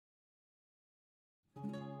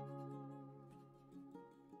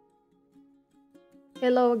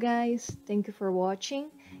Hello guys, thank you for watching.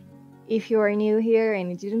 If you are new here and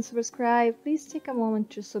you didn't subscribe, please take a moment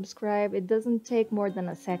to subscribe. It doesn't take more than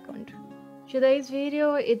a second. Today's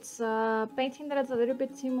video, it's a painting that is a little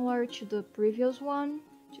bit similar to the previous one,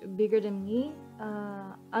 bigger than me.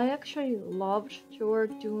 I actually loved to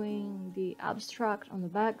work doing the abstract on the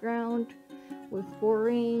background with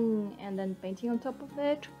pouring and then painting on top of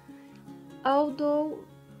it. Although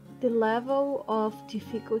the level of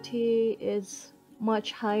difficulty is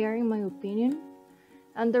much higher in my opinion,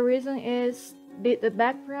 and the reason is the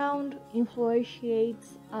background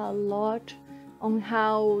influences a lot on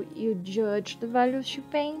how you judge the values you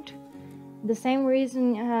paint. The same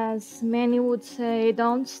reason as many would say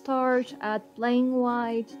don't start at plain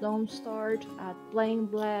white, don't start at plain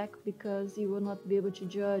black, because you will not be able to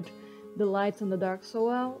judge the lights and the dark so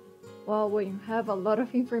well. Well, when you have a lot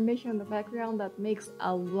of information in the background, that makes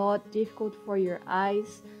a lot difficult for your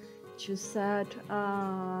eyes to set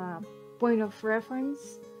a point of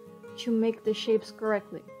reference to make the shapes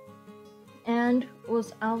correctly. And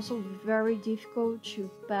was also very difficult to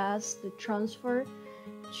pass the transfer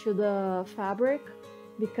to the fabric,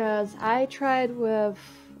 because I tried with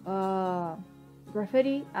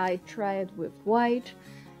graffiti, I tried with white,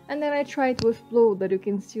 and then I tried with blue that you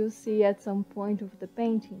can still see at some point of the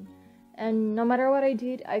painting. And no matter what I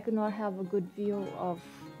did, I could not have a good view of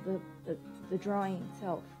the drawing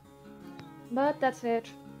itself. But that's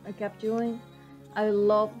it, I kept doing. I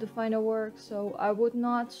love the final work, so I would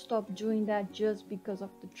not stop doing that just because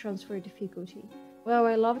of the transfer difficulty. Well,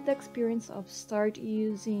 I love the experience of start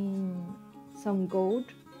using some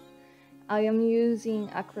gold. I am using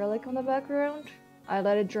acrylic on the background. I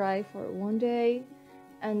let it dry for one day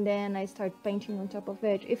and then I start painting on top of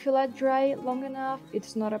it. If you let dry long enough,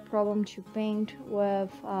 it's not a problem to paint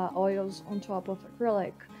with oils on top of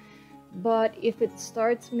acrylic. But if it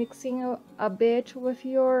starts mixing a bit with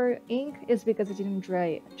your ink, it's because it didn't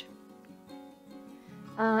dry yet.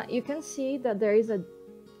 You can see that there is a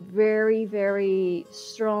very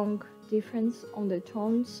strong difference on the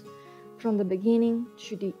tones from the beginning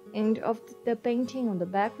to the end of the painting on the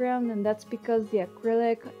background, and that's because the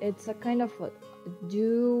acrylic, it's a kind of a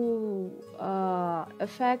dew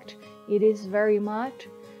effect. It is very matte,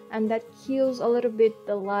 and that kills a little bit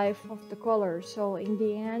the life of the color. So in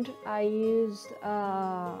the end I used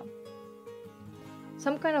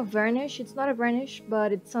some kind of varnish. It's not a varnish,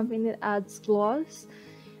 but it's something that adds gloss,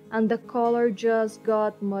 and the color just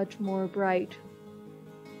got much more bright.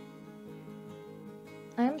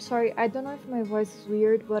 I am sorry, I don't know if my voice is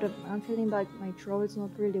weird, but I'm feeling like my throat is not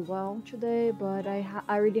really well today, but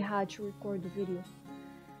I really had to record the video.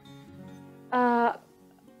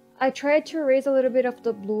 I tried to erase a little bit of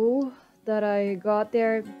the blue that I got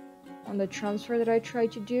there on the transfer that I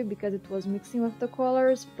tried to do, because it was mixing with the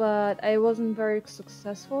colors, but I wasn't very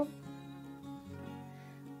successful.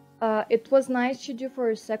 It was nice to do for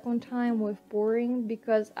a second time with pouring,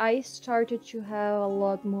 because I started to have a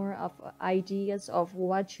lot more of ideas of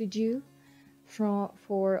what to do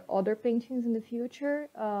for other paintings in the future,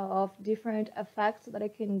 of different effects that I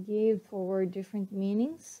can give for different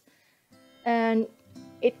meanings. And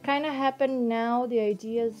it kind of happened now, the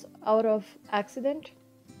ideas out of accident,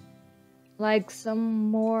 like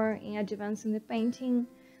some more in advance in the painting.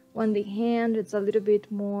 When the hand is a little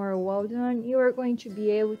bit more well done, you are going to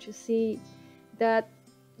be able to see that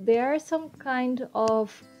there are some kind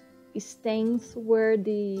of stains where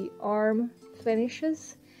the arm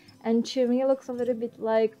finishes, and to me it looks a little bit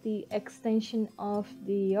like the extension of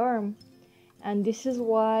the arm, and this is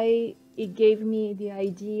why it gave me the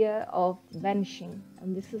idea of vanishing,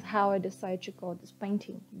 and this is how I decided to call this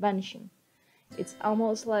painting Vanishing. It's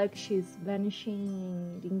almost like she's vanishing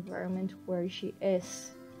in the environment where she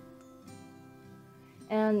is.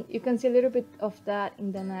 And you can see a little bit of that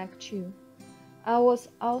in the neck too. I was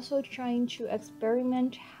also trying to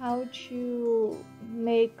experiment how to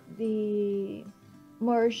make the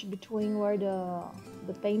merge between where the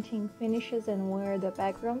painting finishes and where the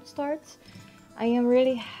background starts. I am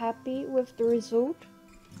really happy with the result.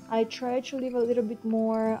 I tried to leave a little bit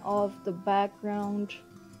more of the background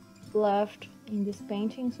left in this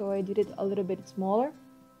painting, so I did it a little bit smaller.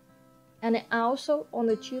 And also on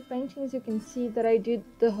the two paintings you can see that I did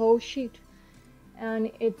the whole sheet,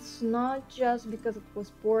 and it's not just because it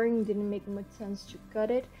was boring, didn't make much sense to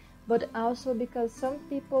cut it, but also because some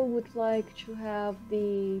people would like to have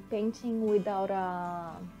the painting without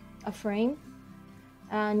a frame,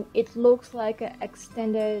 and it looks like an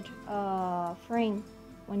extended frame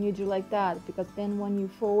when you do like that, because then when you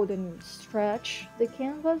fold and stretch the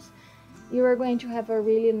canvas, you are going to have a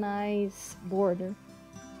really nice border.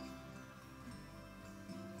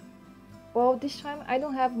 Well, this time I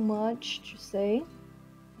don't have much to say.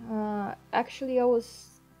 Actually, I was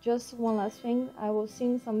just one last thing. I was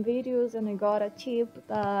seeing some videos and I got a tip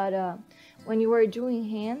that when you are doing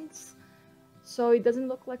hands, so it doesn't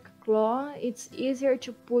look like a claw, it's easier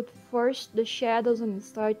to put first the shadows and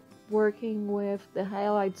start working with the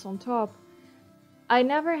highlights on top. I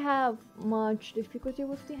never have much difficulty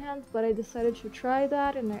with the hands, but I decided to try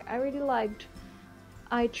that and I really liked.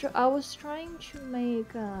 I was trying to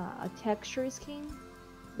make a texture scheme.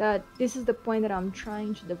 That this is the point that I'm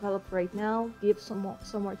trying to develop right now, give some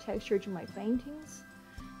more texture to my paintings,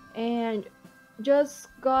 and just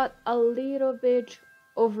got a little bit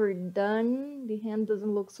overdone. The hand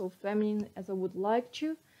doesn't look so feminine as I would like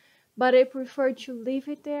to, but I prefer to leave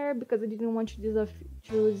it there because I didn't want to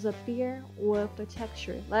disappear with the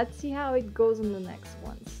texture. Let's see how it goes in the next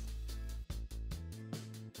ones.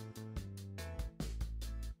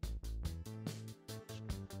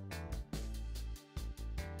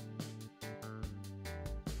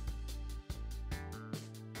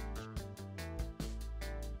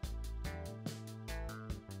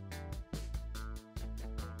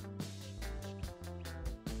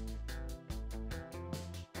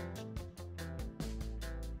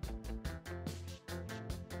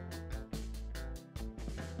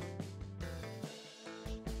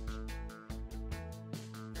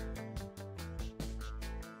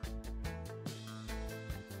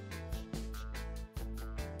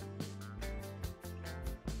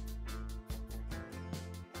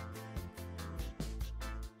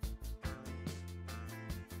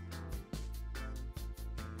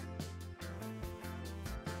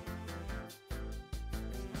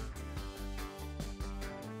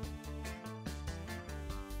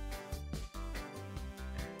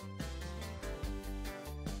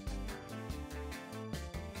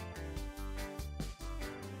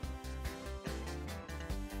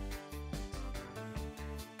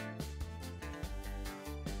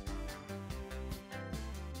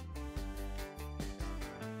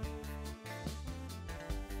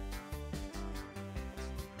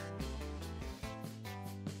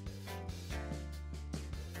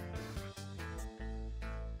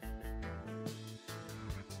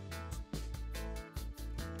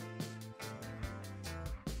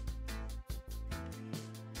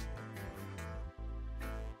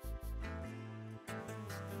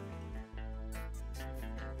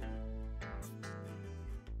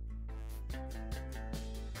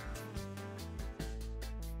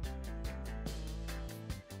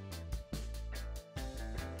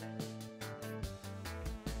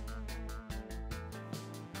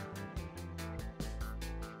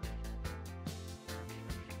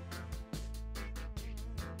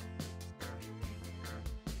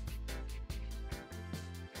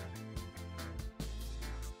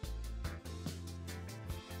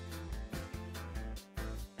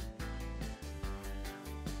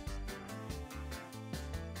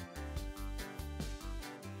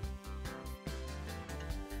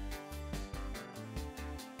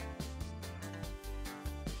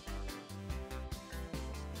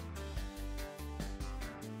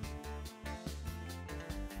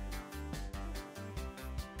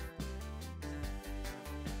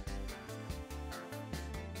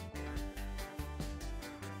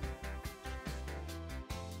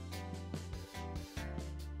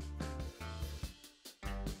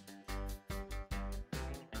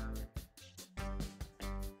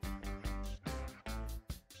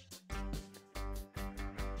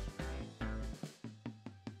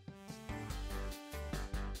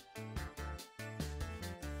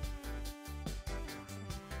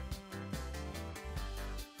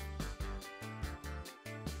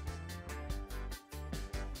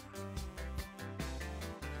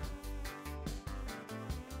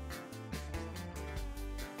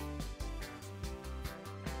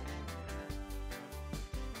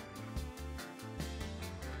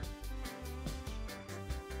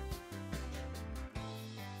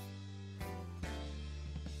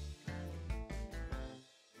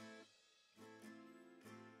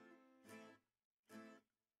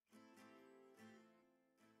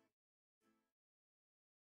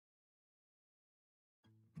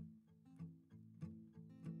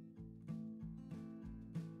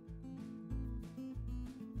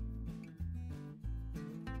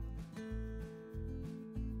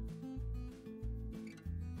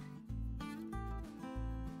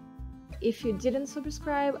 If you didn't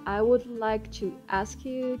subscribe, I would like to ask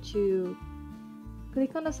you to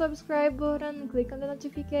click on the subscribe button, click on the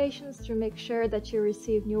notifications to make sure that you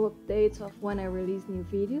receive new updates of when I release new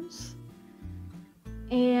videos.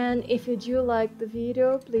 And if you do like the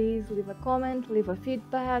video, please leave a comment, leave a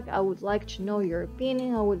feedback. I would like to know your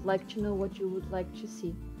opinion. I would like to know what you would like to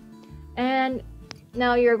see. And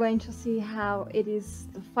now you're going to see how it is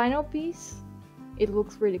the final piece. It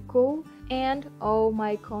looks really cool, and all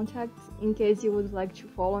my contacts in case you would like to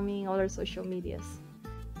follow me in other social medias.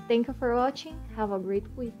 Thank you for watching. Have a great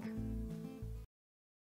week.